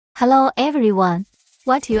Hello everyone!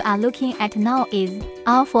 What you are looking at now is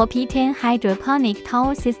our 4P10 hydroponic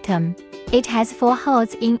tower system. It has 4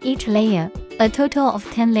 holes in each layer, a total of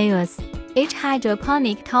 10 layers. Each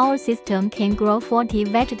hydroponic tower system can grow 40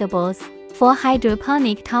 vegetables. 4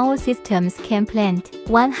 hydroponic tower systems can plant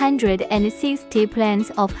 160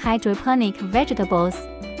 plants of hydroponic vegetables.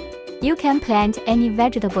 You can plant any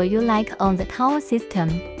vegetable you like on the tower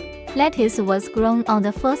system. Lettuce was grown on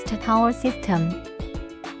the first tower system.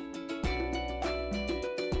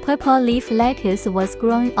 Purple leaf lettuce was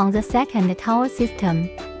grown on the second tower system.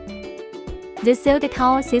 The third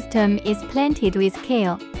tower system is planted with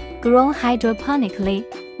kale, grown hydroponically,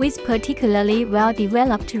 with particularly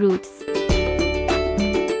well-developed roots.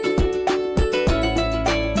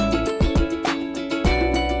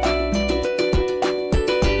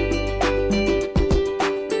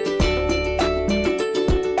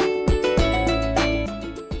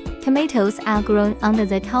 Tomatoes are grown under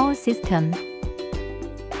the tower system,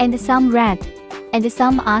 and some red, and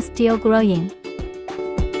some are still growing.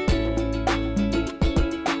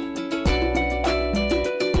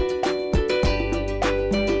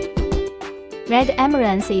 Red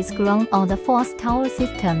amaranth is grown on the fourth tower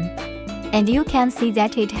system, and you can see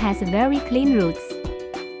that it has very clean roots.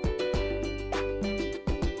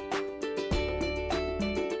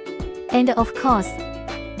 And of course,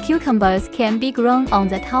 cucumbers can be grown on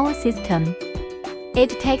the tower system.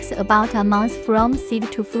 It takes about a month from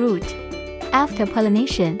seed to fruit. After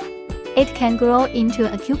pollination, it can grow into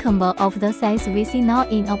a cucumber of the size we see now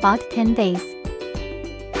in about 10 days.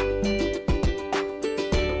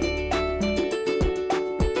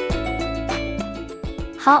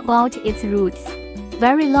 How about its roots?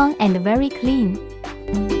 Very long and very clean.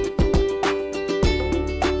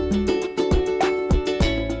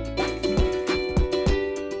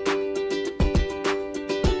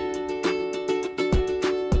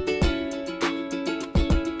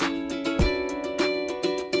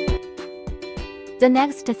 The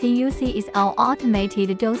next thing you see is our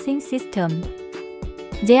automated dosing system.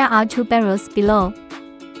 There are 2 barrels below,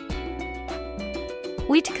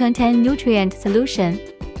 which contain nutrient solution,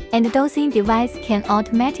 and the dosing device can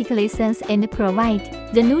automatically sense and provide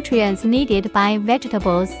the nutrients needed by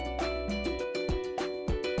vegetables.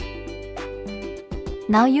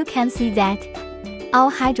 Now you can see that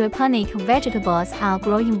our hydroponic vegetables are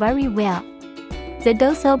growing very well. The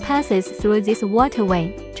dosel passes through this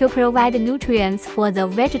waterway to provide nutrients for the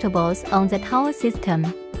vegetables on the tower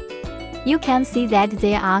system. You can see that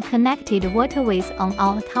there are connected waterways on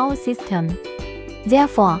our tower system.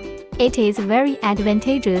 Therefore, it is very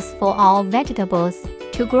advantageous for our vegetables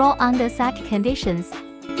to grow under such conditions.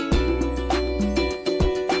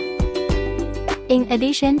 In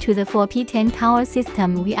addition to the 4P10 tower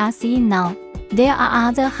system we are seeing now, there are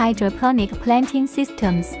other hydroponic planting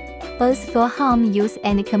systems, both for home use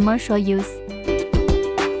and commercial use.